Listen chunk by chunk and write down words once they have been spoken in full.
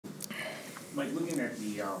Mike, looking at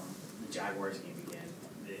the Jaguars game again,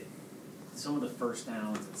 some of the first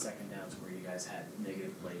downs and second downs where you guys had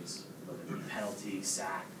negative plays, whether it be penalty,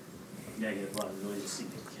 sack, negative run, really just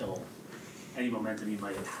seemed to kill any momentum you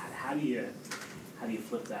might have had. How do you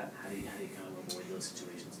flip that? How do you kind of avoid those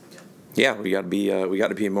situations again? Yeah, we got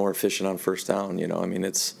to be more efficient on first down. You know, I mean,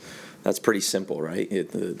 that's pretty simple, right?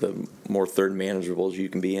 The more third manageables you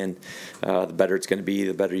can be in, the better it's going to be.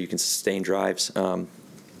 The better you can sustain drives.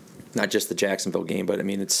 Not just the Jacksonville game, but I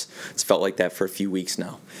mean, it's felt like that for a few weeks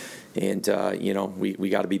now. And, you know, we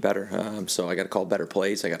got to be better. So I got to call better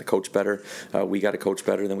plays. I got to coach better. We got to coach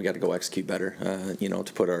better. Then we got to go execute better, you know,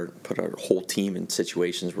 to put our whole team in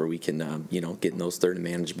situations where we can, you know, get in those third and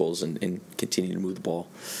manageables and continue to move the ball.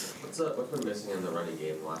 What's been missing in the running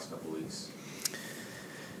game the last couple of weeks?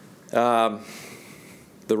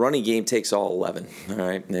 The running game takes all 11, all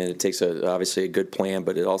right? And it takes obviously a good plan,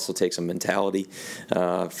 but it also takes a mentality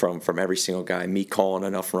from every single guy. Me calling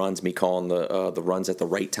enough runs, me calling the runs at the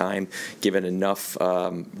right time, giving enough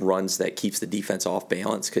runs that keeps the defense off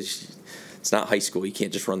balance, because it's not high school. You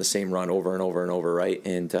can't just run the same run over and over and over, right?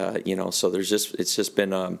 And you know, so it's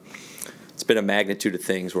been a magnitude of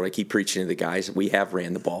things where I keep preaching to the guys. We have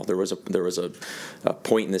ran the ball. There was a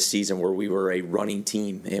point in the season where we were a running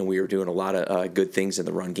team and we were doing a lot of good things in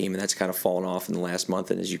the run game, and that's kind of fallen off in the last month.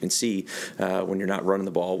 And as you can see, when you're not running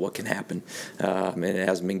the ball, what can happen? And it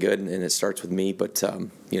hasn't been good, and it starts with me. But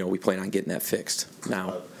you know, we plan on getting that fixed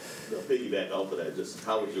now. Piggyback off of that, just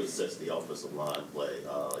how would you assess the offensive line play?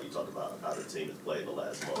 You talked about how the team has played the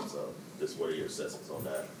last month, so just what are your assessments on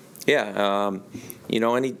that? Yeah, you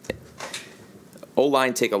know,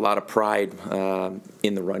 O-line take a lot of pride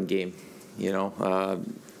in the run game. You know,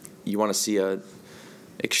 you want to see a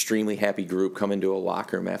extremely happy group come into a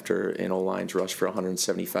locker room after an O-line's rush for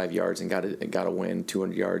 175 yards and got a win,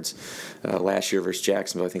 200 yards. Last year versus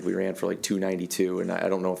Jacksonville, I think we ran for like 292, and I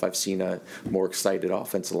don't know if I've seen a more excited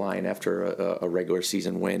offensive line after a regular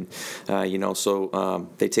season win. You know, so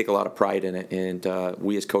they take a lot of pride in it, and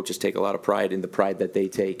we as coaches take a lot of pride in the pride that they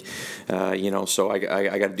take. You know, so I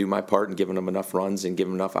got to do my part in giving them enough runs and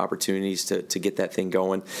giving them enough opportunities to get that thing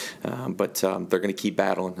going. But they're going to keep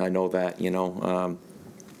battling. I know that. You know.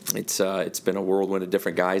 It's been a whirlwind of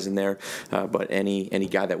different guys in there, but any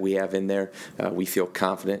guy that we have in there, we feel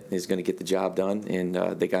confident is going to get the job done, and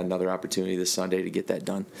they got another opportunity this Sunday to get that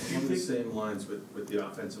done. On the same lines with the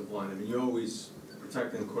offensive line, I mean, you always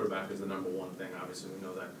protecting the quarterback is the number one thing. Obviously, we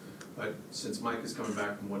know that. But since Mike is coming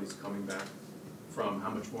back from what he's coming back from, how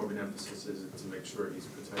much more of an emphasis is it to make sure he's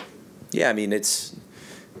protected? Yeah, I mean, it's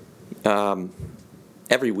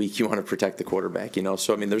every week you want to protect the quarterback, you know.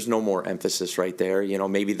 So, I mean, there's no more emphasis right there. You know,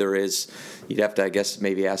 maybe there is. You'd have to, I guess,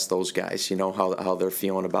 maybe ask those guys, you know, how they're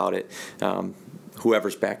feeling about it.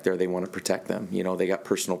 Whoever's back there, they want to protect them. You know, they got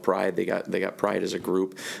personal pride. They got pride as a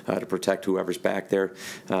group to protect whoever's back there.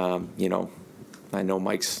 You know, I know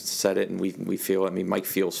Mike's said it, and we feel. I mean, Mike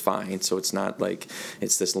feels fine, so it's not like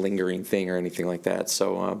it's this lingering thing or anything like that.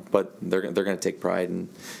 So, but they're going to take pride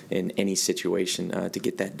in any situation to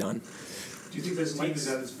get that done. Do you think this team is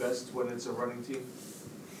at its best when it's a running team?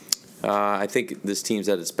 I think this team's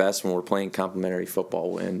at its best when we're playing complementary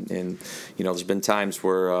football, and you know, there's been times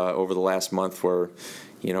where over the last month where,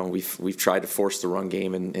 you know, we've tried to force the run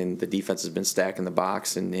game, and the defense has been stacking the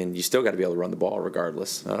box, and you still got to be able to run the ball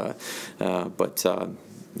regardless. But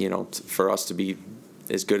you know, for us to be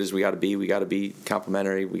as good as we got to be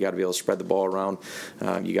complementary. We got to be able to spread the ball around.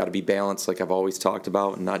 You got to be balanced, like I've always talked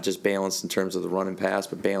about, and not just balanced in terms of the run and pass,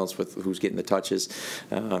 but balanced with who's getting the touches.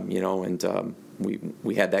 You know, and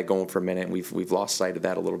we had that going for a minute. We've lost sight of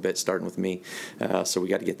that a little bit, starting with me. So we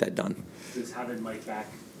got to get that done. Does having Mike back,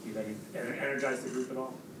 do that energize the group at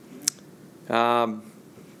all?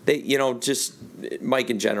 They, you know, just Mike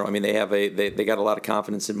in general. I mean, they got a lot of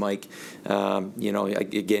confidence in Mike. You know,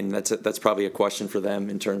 again, that's probably a question for them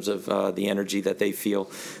in terms of the energy that they feel.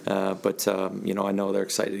 But you know, I know they're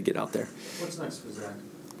excited to get out there. What's next for Zach?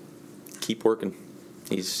 Keep working.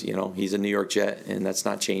 He's a New York Jet, and that's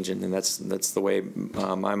not changing. And that's the way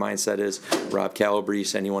my mindset is. Rob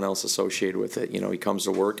Calabrese, anyone else associated with it, you know, he comes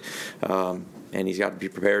to work. And he's got to be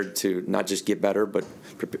prepared to not just get better, but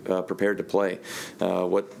prepared to play.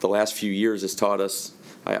 What the last few years has taught us,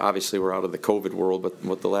 obviously we're out of the COVID world, but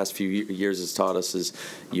what the last few years has taught us is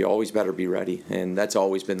you always better be ready. And that's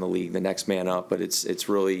always been the league, the next man up. But it's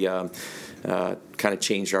really kind of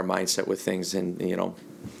changed our mindset with things. And, you know,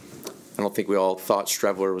 I don't think we all thought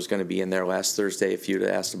Streveler was going to be in there last Thursday if you'd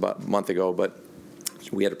asked about a month ago, but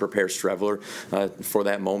we had to prepare Strevler for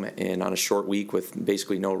that moment. And on a short week with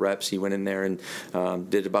basically no reps, he went in there and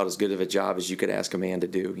did about as good of a job as you could ask a man to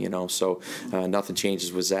do. So nothing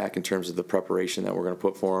changes with Zach in terms of the preparation that we're going to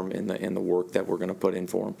put for him and the work that we're going to put in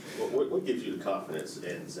for him. What gives you the confidence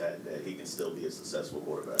in Zach that he can still be a successful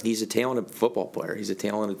quarterback? He's a talented football player. He's a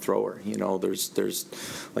talented thrower.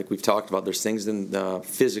 There's like we've talked about, there's things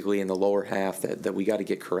physically in the lower half that we got to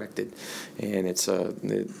get corrected. And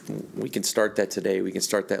we can start that today. We can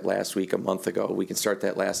start that last week, a month ago. We can start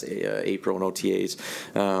that last April in OTAs.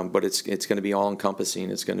 But it's going to be all-encompassing.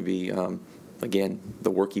 It's going to be, again,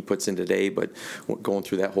 the work he puts in today, but going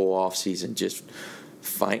through that whole offseason, just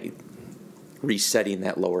resetting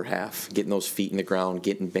that lower half, getting those feet in the ground,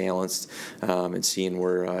 getting balanced, and seeing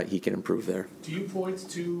where he can improve there. Do you point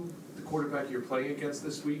to the quarterback you're playing against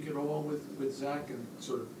this week at all with Zach and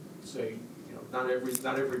sort of say, not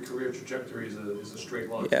every career trajectory is a straight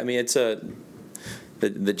line? Yeah, I mean, it's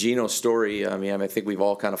the Geno story. I think we've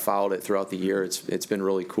all kind of followed it throughout the year. It's been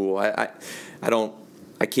really cool. I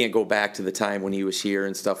can't go back to the time when he was here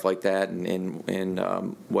and stuff like that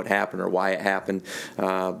and what happened or why it happened.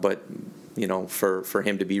 But for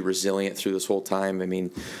him to be resilient through this whole time,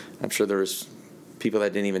 I'm sure there's people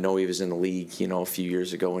that didn't even know he was in the league, a few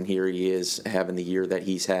years ago, and here he is having the year that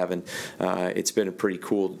he's having. It's been a pretty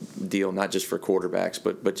cool deal, not just for quarterbacks,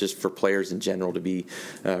 but just for players in general to be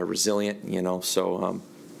resilient, So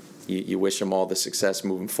you wish him all the success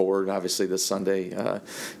moving forward. Obviously, this Sunday,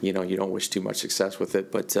 you don't wish too much success with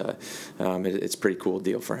it, but it's a pretty cool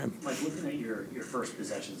deal for him. Mike, looking at your first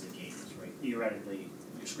possessions of games, right? Theoretically,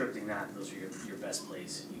 you're scripting that. Those are your best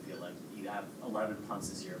plays. You feel like you have 11 punts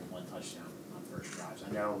this year and 1 touchdown on first drives.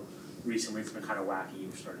 I know recently it's been kind of wacky.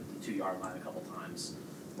 You started the 2-yard line a couple times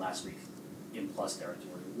last week in plus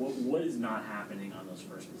territory. What is not happening on those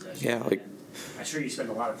first possessions? Yeah, I'm sure you spend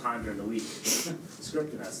a lot of time during the week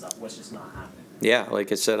scripting that stuff. What's just not happening? Yeah,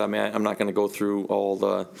 like I said, I'm not going to go through all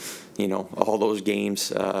those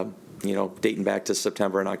games, dating back to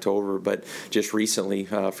September and October, but just recently,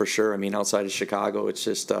 for sure. Outside of Chicago, it's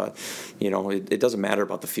just, it doesn't matter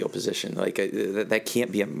about the field position. Like that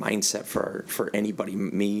can't be a mindset for anybody.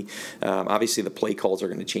 Me, obviously, the play calls are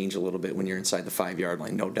going to change a little bit when you're inside the 5-yard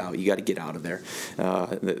line, no doubt. You got to get out of there.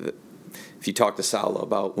 If you talk to Sala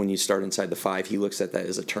about when you start inside the 5, he looks at that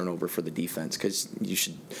as a turnover for the defense because you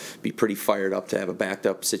should be pretty fired up to have a backed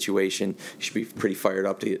up situation. You should be pretty fired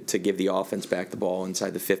up to give the offense back the ball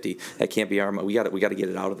inside the 50. That can't be our. We got to get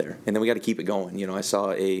it out of there, and then we got to keep it going. I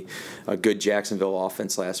saw a good Jacksonville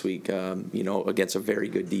offense last week. Against a very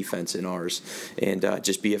good defense in ours, and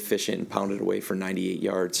just be efficient and pound it away for 98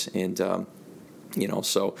 yards and.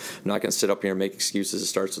 So I'm not going to sit up here and make excuses. It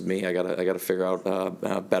starts with me. I gotta figure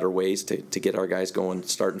out better ways to get our guys going,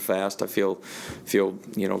 starting fast. I feel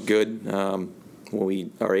good when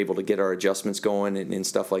we are able to get our adjustments going and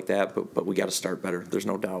stuff like that. But we got to start better. There's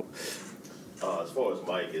no doubt. As far as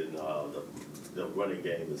Mike and the running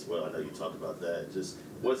game as well, I know you talked about that. Just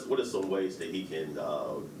what are some ways that he can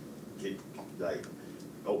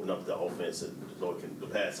open up the offense and so the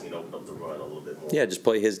passing and open up the run a little bit more? Yeah, just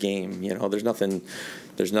play his game. There's nothing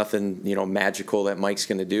magical that Mike's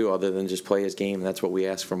going to do other than just play his game. And that's what we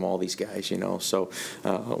ask from all these guys. So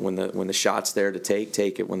when the shot's there to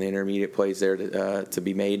take it. When the intermediate play's there to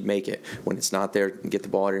be made, make it. When it's not there, get the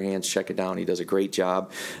ball out of your hands, check it down. He does a great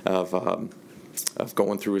job of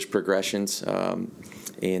going through his progressions.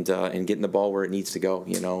 And getting the ball where it needs to go,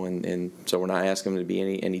 and so we're not asking him to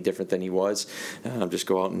be any different than he was. Just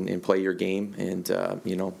go out and play your game, and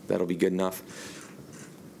that'll be good enough.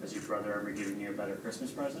 Has your brother ever given you a better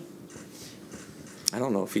Christmas present? I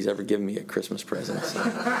don't know if he's ever given me a Christmas present, so.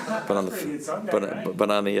 But on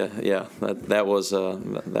that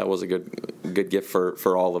was a good gift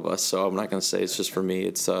for all of us. So I'm not going to say it's just for me.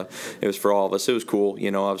 It was for all of us. It was cool. I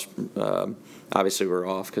was obviously we were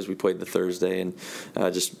off because we played the Thursday, and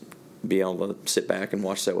just be able to sit back and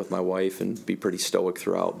watch that with my wife and be pretty stoic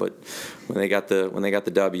throughout. But when they got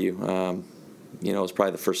the W, it was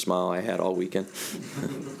probably the first smile I had all weekend. You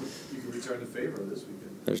can return the favor this weekend.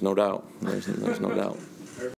 There's no doubt. There's no doubt.